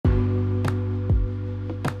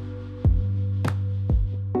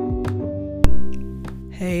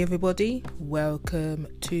Hey everybody, welcome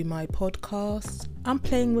to my podcast. I'm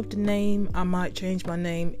playing with the name. I might change my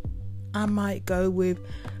name. I might go with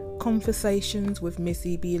Conversations with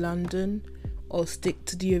Missy B. London or stick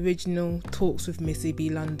to the original Talks with Missy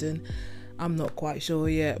B. London. I'm not quite sure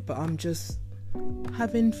yet, but I'm just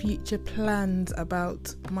having future plans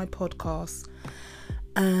about my podcast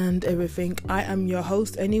and everything. I am your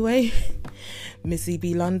host anyway, Missy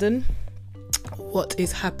B. London. What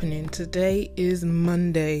is happening? Today is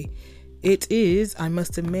Monday. It is, I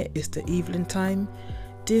must admit, it's the evening time.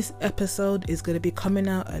 This episode is going to be coming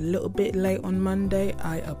out a little bit late on Monday.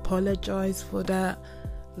 I apologize for that.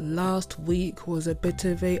 Last week was a bit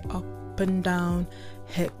of a up and down,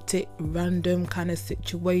 hectic, random kind of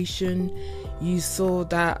situation. You saw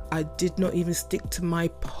that I did not even stick to my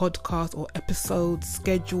podcast or episode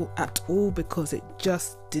schedule at all because it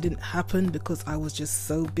just didn't happen because I was just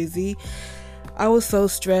so busy. I was so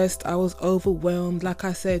stressed, I was overwhelmed. Like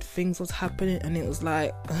I said, things was happening and it was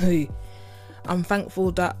like, hey, I'm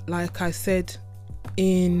thankful that, like I said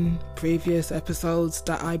in previous episodes,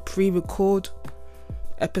 that I pre-record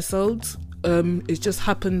episodes. It just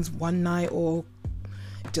happens one night, or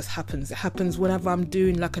it just happens. It happens whenever I'm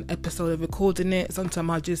doing like an episode of recording it. Sometimes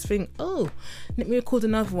I just think, oh, let me record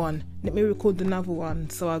another one.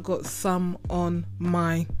 So I got some on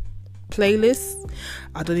my playlist.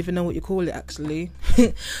 I don't even know what you call it actually.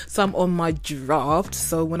 Some on my draft,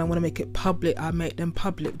 so when I want to make it public, I make them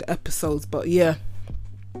public, the episodes. But yeah,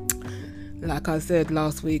 like I said,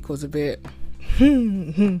 last week was a bit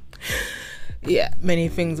yeah, many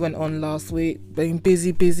things went on last week. Being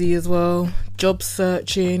busy as well, job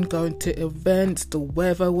searching, going to events. The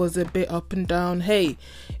weather was a bit up and down. Hey,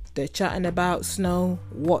 they're chatting about snow.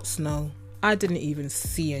 What snow? I didn't even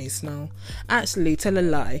see any snow. Actually, tell a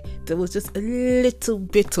lie, there was just a little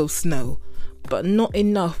bit of snow, but not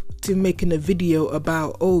enough to making a video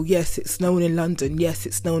about, oh yes, it's snowing in London,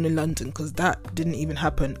 because that didn't even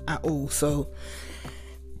happen at all. So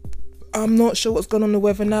I'm not sure what's going on in the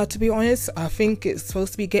weather now, to be honest. I think it's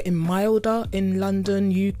supposed to be getting milder in London,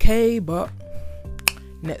 UK, but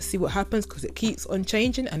let's see what happens because it keeps on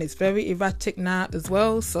changing and it's very erratic now as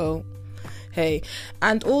well. So hey,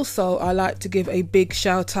 and also I like to give a big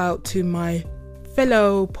shout out to my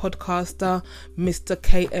fellow podcaster, Mr.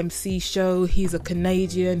 KMC Show. He's a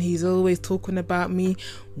Canadian. He's always talking about me.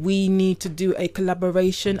 We need to do a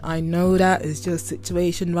collaboration. I know that it's just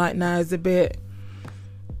situation right now is a bit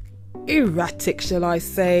erratic, shall I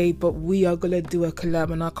say, but we are gonna do a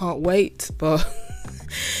collab and I can't wait. But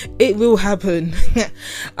it will happen.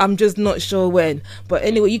 I'm just not sure when. But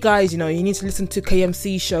anyway, you guys, you need to listen to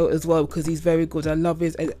KMC Show as well because he's very good. I love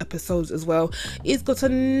his episodes as well. He's got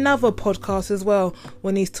another podcast as well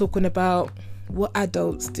when he's talking about what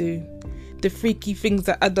adults do, the freaky things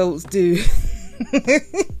that adults do.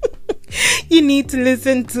 You need to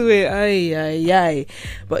listen to it. Aye.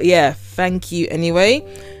 But yeah, thank you anyway.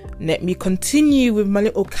 Let me continue with my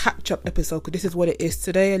little catch-up episode, because this is what it is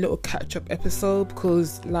today, a little catch-up episode,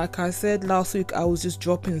 because like I said last week, I was just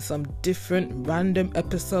dropping some different random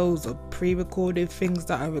episodes of pre-recorded things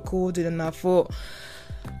that I recorded, and I thought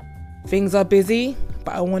things are busy,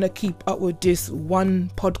 but I want to keep up with this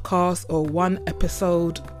one podcast or one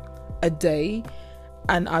episode a day,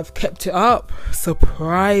 and I've kept it up,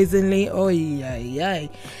 surprisingly. Oh yeah.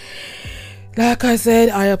 Like I said,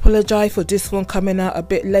 I apologize for this one coming out a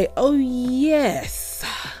bit late. Oh yes,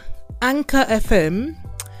 Anchor FM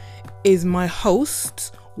is my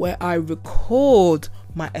host where I record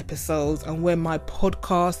my episodes and where my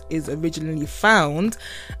podcast is originally found.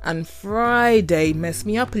 And Friday messed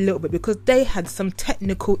me up a little bit because they had some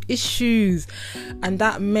technical issues, and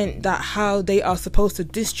that meant that how they are supposed to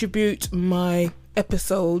distribute my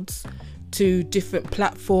episodes to different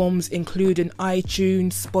platforms, including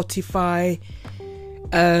iTunes, Spotify,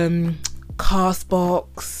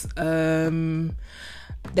 Castbox.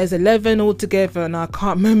 There's 11 altogether, and I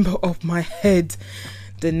can't remember off my head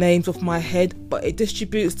the names of my head, but it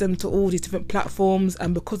distributes them to all these different platforms.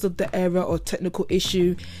 And because of the error or technical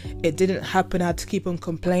issue, it didn't happen. I had to keep on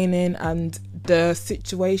complaining, and the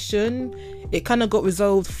situation, it kind of got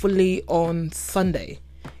resolved fully on Sunday.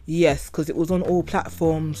 Yes, because it was on all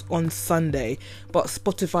platforms on Sunday, but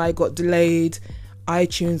Spotify got delayed,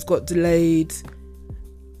 iTunes got delayed,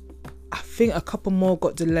 I think a couple more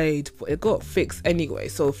got delayed, but it got fixed anyway,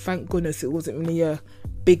 so thank goodness it wasn't really a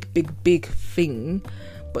big thing.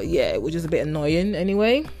 But yeah, it was just a bit annoying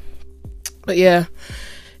anyway. But yeah,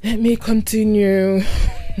 let me continue.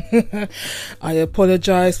 I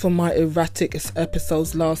apologize for my erratic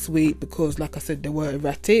episodes last week because, like I said, they were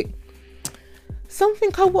erratic.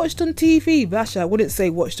 something I watched on TV, but actually I wouldn't say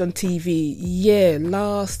watched on TV. Yeah,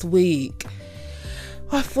 last week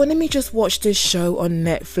I thought, let me just watch this show on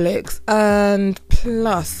Netflix, and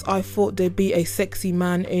plus I thought there'd be a sexy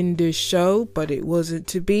man in this show, but it wasn't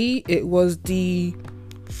to be. It was the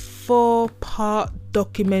 4-part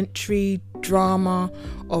documentary drama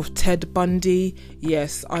of Ted Bundy.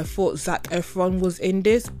 Yes, I thought Zac Efron was in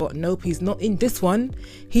this, but nope, he's not in this one.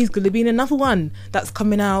 He's going to be in another one that's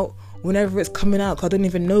coming out whenever it's coming out, 'cause I don't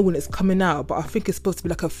even know when it's coming out, but I think it's supposed to be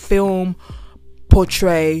like a film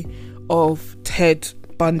portray of Ted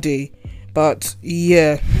Bundy. But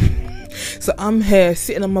yeah, so I'm here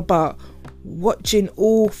sitting on my butt watching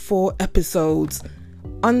all 4 episodes,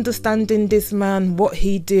 understanding this man, what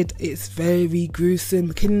he did. It's very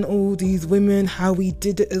gruesome, killing all these women, how he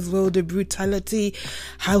did it as well, the brutality,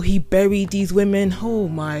 how he buried these women. Oh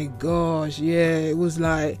my gosh, yeah, it was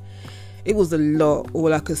a lot,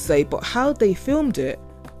 all I could say. But how they filmed it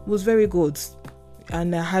was very good,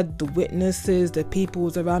 and they had the witnesses, the people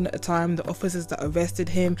was around at the time, the officers that arrested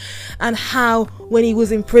him, and how when he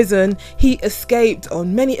was in prison he escaped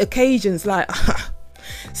on many occasions. Like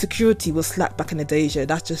security was slack back in the days. Yeah,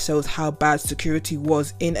 that just shows how bad security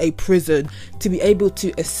was in a prison. To be able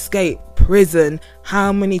to escape prison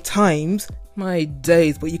how many times, my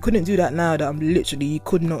days. But you couldn't do that now. You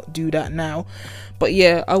could not do that now. But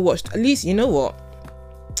yeah, I watched, at least, you know what,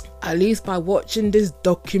 at least by watching this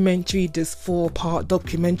documentary, this 4-part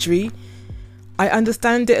documentary, I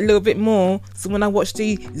understand it a little bit more. So when I watch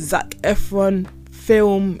the Zac Efron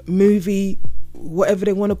film, movie, whatever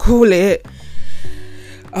they want to call it,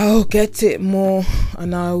 I'll get it more.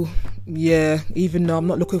 And even though I'm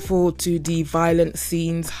not looking forward to the violent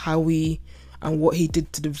scenes, and what he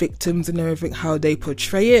did to the victims and everything, how they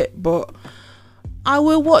portray it, but I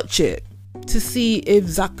will watch it to see if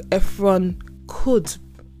Zac Efron could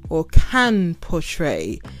or can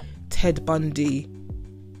portray Ted Bundy.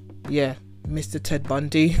 Yeah, Mr. Ted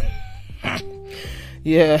Bundy.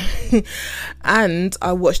 Yeah. And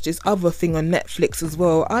I watched this other thing on Netflix as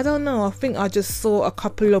well. I don't know, I think I just saw a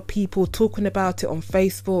couple of people talking about it on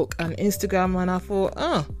Facebook and Instagram, and I thought,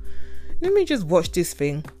 let me just watch this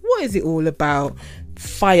thing. What is it all about?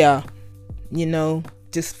 Fire,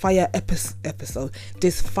 this fire episode,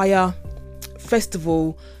 this fire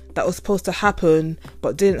festival that was supposed to happen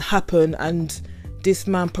but didn't happen, and this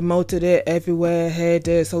man promoted it everywhere, here,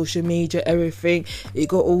 there, social media, everything. It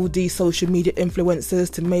got all these social media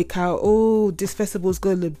influencers to make out, oh, this festival's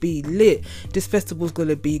gonna be lit, this festival's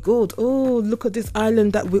gonna be good, oh, look at this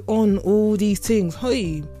island that we're on, all these things.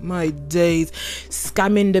 Hey, my days.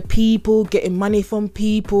 Scamming the people, getting money from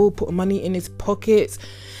people, putting money in his pockets.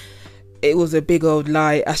 It was a big old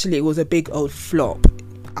lie. Actually, it was a big old flop.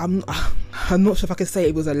 I'm not sure if I can say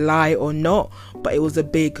it was a lie or not, but it was a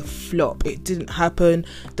big flop. It didn't happen.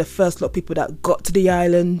 The first lot of people that got to the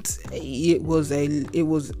island, it was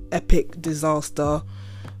epic disaster,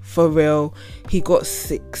 for real. He got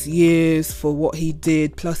 6 years for what he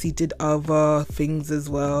did, plus he did other things as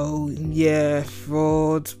well. Yeah,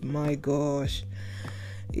 fraud, my gosh.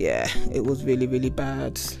 Yeah, it was really, really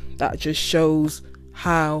bad. That just shows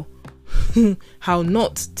how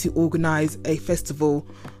not to organize a festival,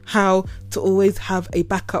 how to always have a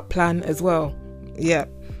backup plan as well. Yeah,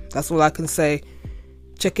 that's all I can say.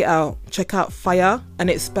 Check it out. Check out Fire, and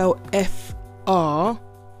it's spelled Fyre,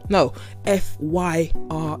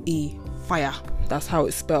 Fire. That's how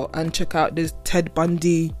it's spelled. And check out this Ted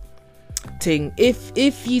Bundy thing.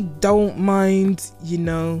 If you don't mind,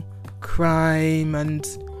 crime and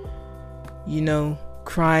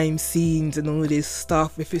crime scenes and all this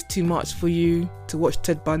stuff, if it's too much for you to watch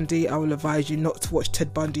Ted Bundy, I will advise you not to watch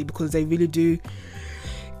Ted Bundy, because they really do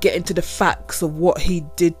get into the facts of what he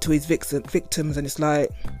did to his victims, and it's like,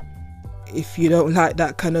 if you don't like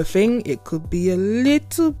that kind of thing, it could be a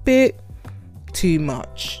little bit too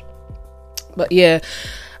much. But yeah,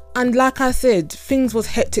 and like I said, things was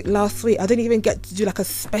hectic last week. I didn't even get to do like a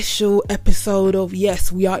special episode of,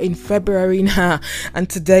 yes, we are in February now, and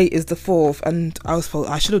today is the 4th, and I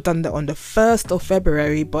should have done that on the 1st of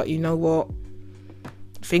February, but you know what,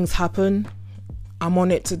 things happen. I'm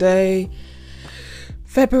on it today.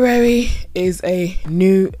 February is a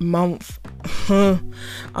new month.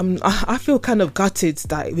 I feel kind of gutted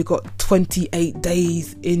that we got 28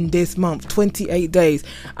 days in this month. 28 days,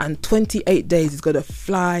 and 28 days is gonna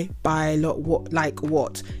fly by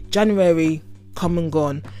what? January come and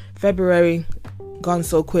gone, February gone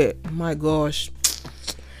so quick. My gosh,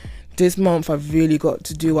 this month I've really got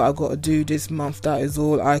to do what I got to do this month. That is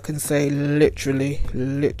all I can say. Literally.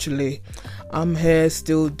 I'm here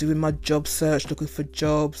still doing my job search, looking for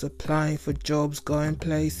jobs, applying for jobs, going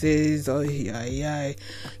places. Oh yeah,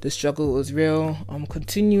 the struggle was real. I'm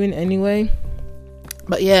continuing anyway.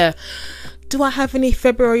 But yeah, do I have any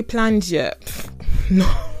February plans yet?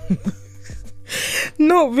 No.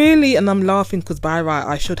 Not really. And I'm laughing because by right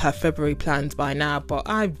I should have February plans by now, but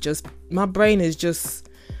my brain is just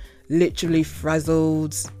literally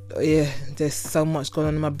frazzled. Yeah, there's so much going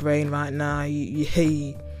on in my brain right now.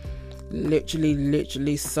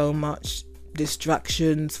 Literally so much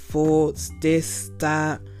distractions, thoughts, this,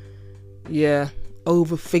 that, yeah,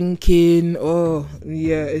 overthinking. Oh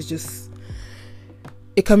yeah, it's just,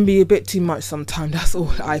 it can be a bit too much sometimes, that's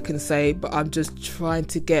all I can say. But I'm just trying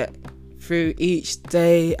to get through each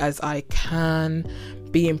day as I can,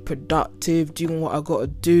 being productive, doing what I gotta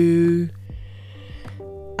do,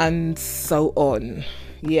 and so on.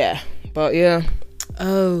 Yeah, but yeah.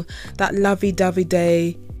 Oh, that lovey-dovey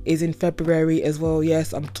day is in February as well.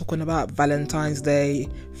 Yes, I'm talking about Valentine's Day,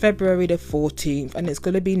 February the 14th, and it's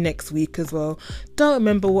going to be next week as well. Don't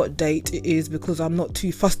remember what date it is because I'm not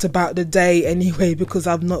too fussed about the day anyway, because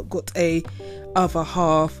I've not got a other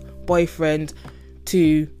half boyfriend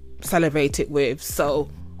to celebrate it with. So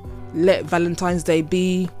let Valentine's Day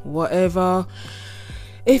be whatever.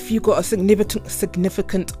 If you got a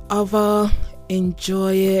significant other,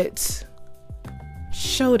 enjoy it.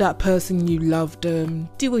 Show that person you love them.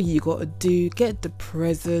 Do what you gotta do. Get the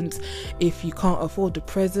presents. If you can't afford the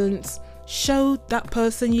presents, show that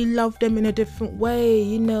person you love them in a different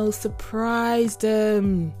way. Surprise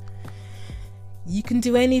them. You can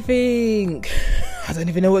do anything. I don't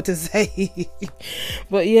even know what to say.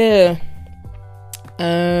 But yeah.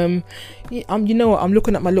 You know what? I'm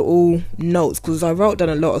looking at my little notes because I wrote down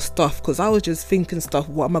a lot of stuff because I was just thinking stuff.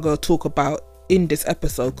 What am I going to talk about in this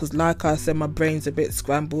episode? Because like I said, my brain's a bit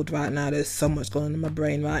scrambled right now. There's so much going on in my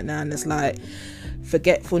brain right now, and it's like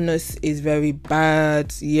forgetfulness is very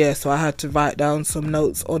bad. Yeah, so I had to write down some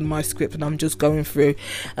notes on my script, and I'm just going through.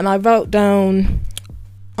 And I wrote down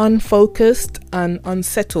unfocused and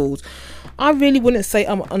unsettled. I really wouldn't say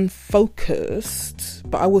I'm unfocused,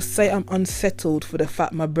 but I will say I'm unsettled for the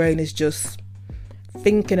fact my brain is just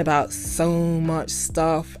thinking about so much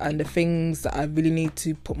stuff, and the things that I really need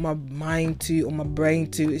to put my mind to or my brain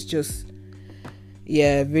to, it's just,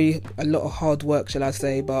 yeah, really a lot of hard work, shall I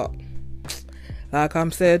say. But like I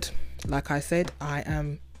said, I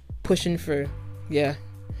am pushing through. Yeah,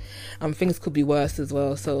 and things could be worse as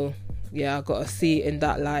well. So yeah, I gotta see it in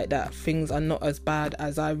that light, that things are not as bad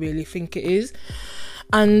as I really think it is.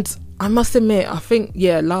 And I must admit, I think,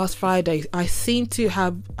 yeah, last Friday I seem to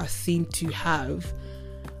I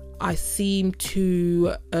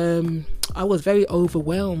was very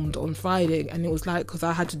overwhelmed on Friday, and it was like, because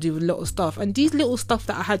I had to do a lot of stuff, and these little stuff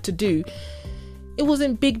that I had to do, it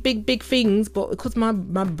wasn't big things, but because my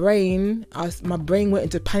brain went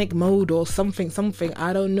into panic mode or something,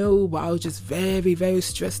 I don't know, but I was just very, very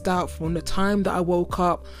stressed out from the time that I woke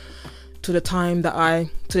up to the time that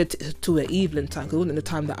to the evening time, because it wasn't the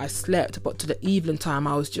time that I slept, but to the evening time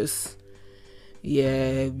I was just,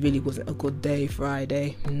 yeah, it really wasn't a good day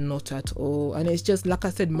Friday, not at all. And it's just, like I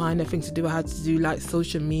said, minor things to do. I had to do like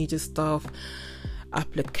social media stuff,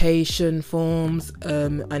 application forms,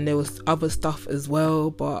 and there was other stuff as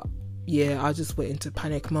well. But yeah, I just went into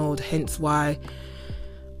panic mode, hence why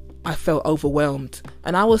I felt overwhelmed.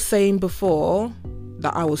 And I was saying before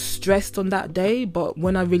that I was stressed on that day, but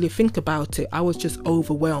when I really think about it, I was just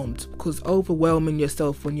overwhelmed, because overwhelming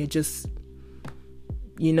yourself when you're just,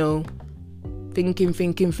 thinking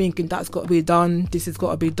that's got to be done, this has got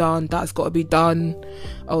to be done, that's got to be done,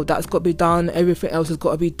 oh, that's got to be done, everything else has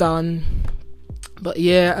got to be done. But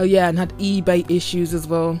yeah, and had eBay issues as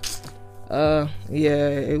well.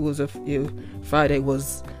 Friday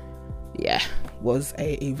was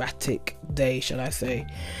a erratic day, shall I say.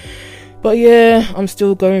 But yeah, I'm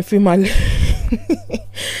still going through my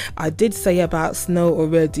I did say about snow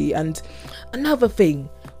already. And another thing,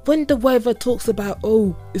 when the weather talks about,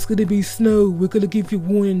 oh, it's going to be snow, we're going to give you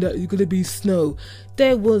warning that it's going to be snow,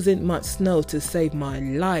 there wasn't much snow to save my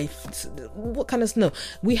life. What kind of snow?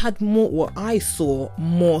 We had I saw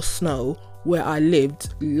more snow where I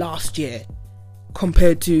lived last year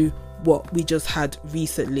compared to what we just had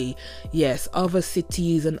recently. Yes, other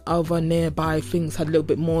cities and other nearby things had a little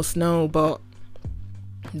bit more snow, but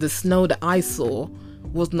the snow that I saw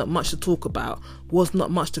was not much to talk about, was not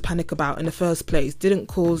much to panic about in the first place, didn't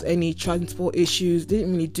cause any transport issues,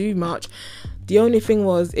 didn't really do much. The only thing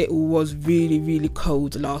was, it was really, really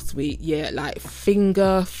cold last week. Yeah, like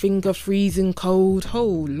finger freezing cold.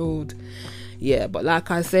 Oh Lord. Yeah, but like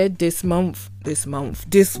I said, this week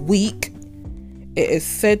it is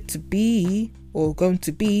said to be, or going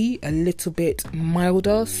to be, a little bit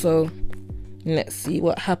milder. So let's see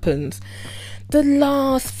what happens. The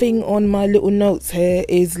last thing on my little notes here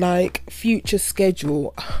is like future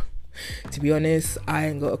schedule. To be honest, I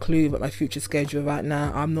ain't got a clue about my future schedule right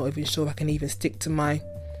now. I'm not even sure if I can even stick to my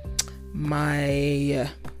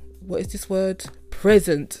what is this word?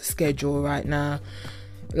 Present schedule right now.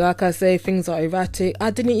 Like I say, things are erratic. I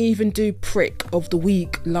didn't even do prick of the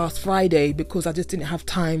week last Friday because I just didn't have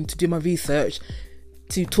time to do my research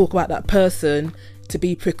to talk about that person to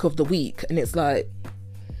be prick of the week. And it's like,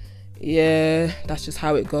 yeah, that's just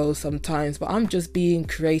how it goes sometimes. But I'm just being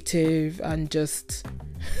creative and just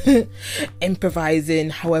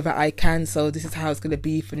improvising however I can. So this is how it's going to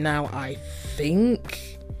be for now, I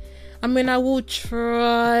think. I mean, I will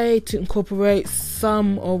try to incorporate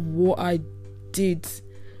some of what I did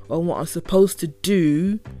or what I'm supposed to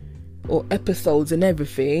do, or episodes and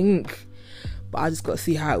everything, but I just got to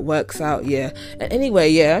see how it works out. Yeah. And anyway,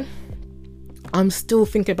 yeah, I'm still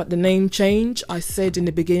thinking about the name change. I said in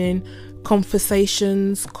the beginning,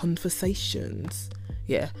 conversations.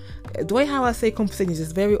 Yeah, the way how I say conversations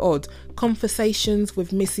is very odd. Conversations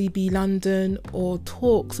with Missy B London or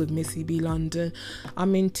talks with Missy B London.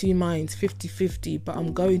 I'm in two minds, 50-50, but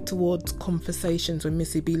I'm going towards conversations with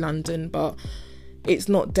Missy B London, but it's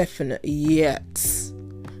not definite yet.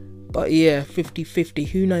 But yeah, 50-50.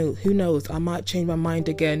 Who knows? I might change my mind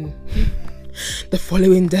again the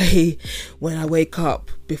following day when I wake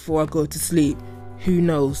up before I go to sleep. Who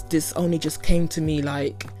knows? This only just came to me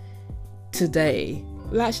like today.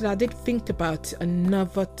 Well, actually, I did think about it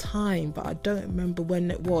another time, but I don't remember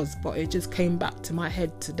when it was, but it just came back to my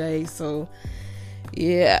head today. So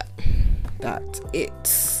yeah, that's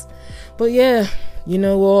it. But yeah, you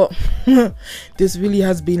know what? This really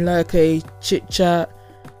has been like a chit chat,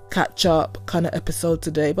 catch up kind of episode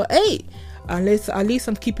today. But hey, at least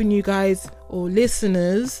I'm keeping you guys or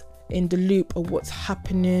listeners in the loop of what's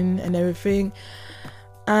happening and everything.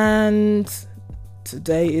 And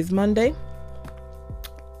today is Monday.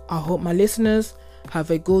 I hope my listeners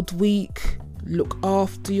have a good week. Look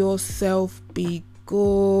after yourself. Be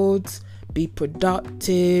good. Be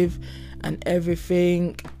productive and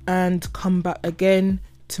everything. And come back again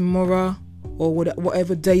tomorrow or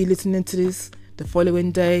whatever day you're listening to this, the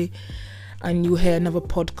following day. And you'll hear another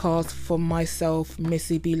podcast from myself,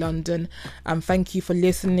 Missy B London. And thank you for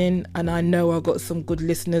listening. And I know I've got some good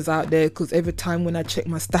listeners out there because every time when I check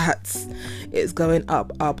my stats, it's going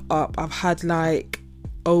up. I've had like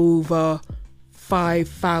over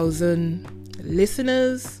 5,000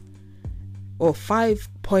 listeners or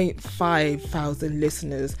 5.5 thousand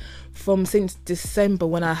listeners from since December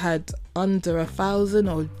when I had under 1,000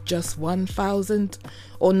 or just 1,000,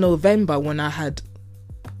 or November when I had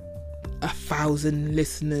 1,000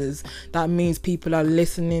 listeners. That means people are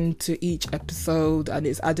listening to each episode and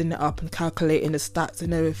it's adding it up and calculating the stats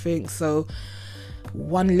and everything. So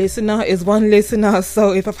one listener is one listener.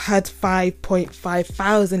 So if I've had 5.5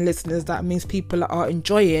 thousand listeners, that means people are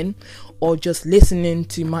enjoying or just listening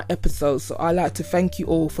to my episodes. So I like to thank you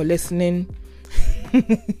all for listening.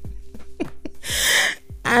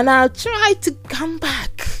 And I'll try to come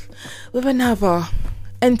back with another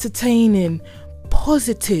entertaining,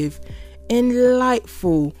 positive,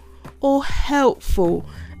 enlightful or helpful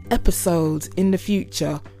episodes in the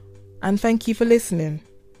future. And thank you for listening.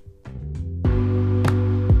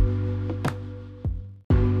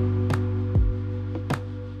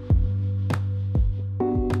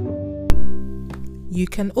 You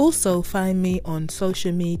can also find me on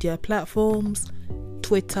social media platforms,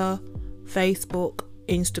 Twitter, Facebook,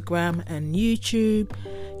 Instagram and YouTube.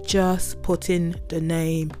 Just put in the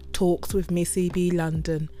name Talks with Missy B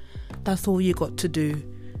London. That's all you got to do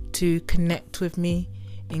to connect with me,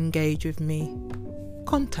 engage with me,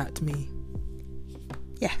 contact me.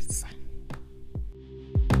 Yes.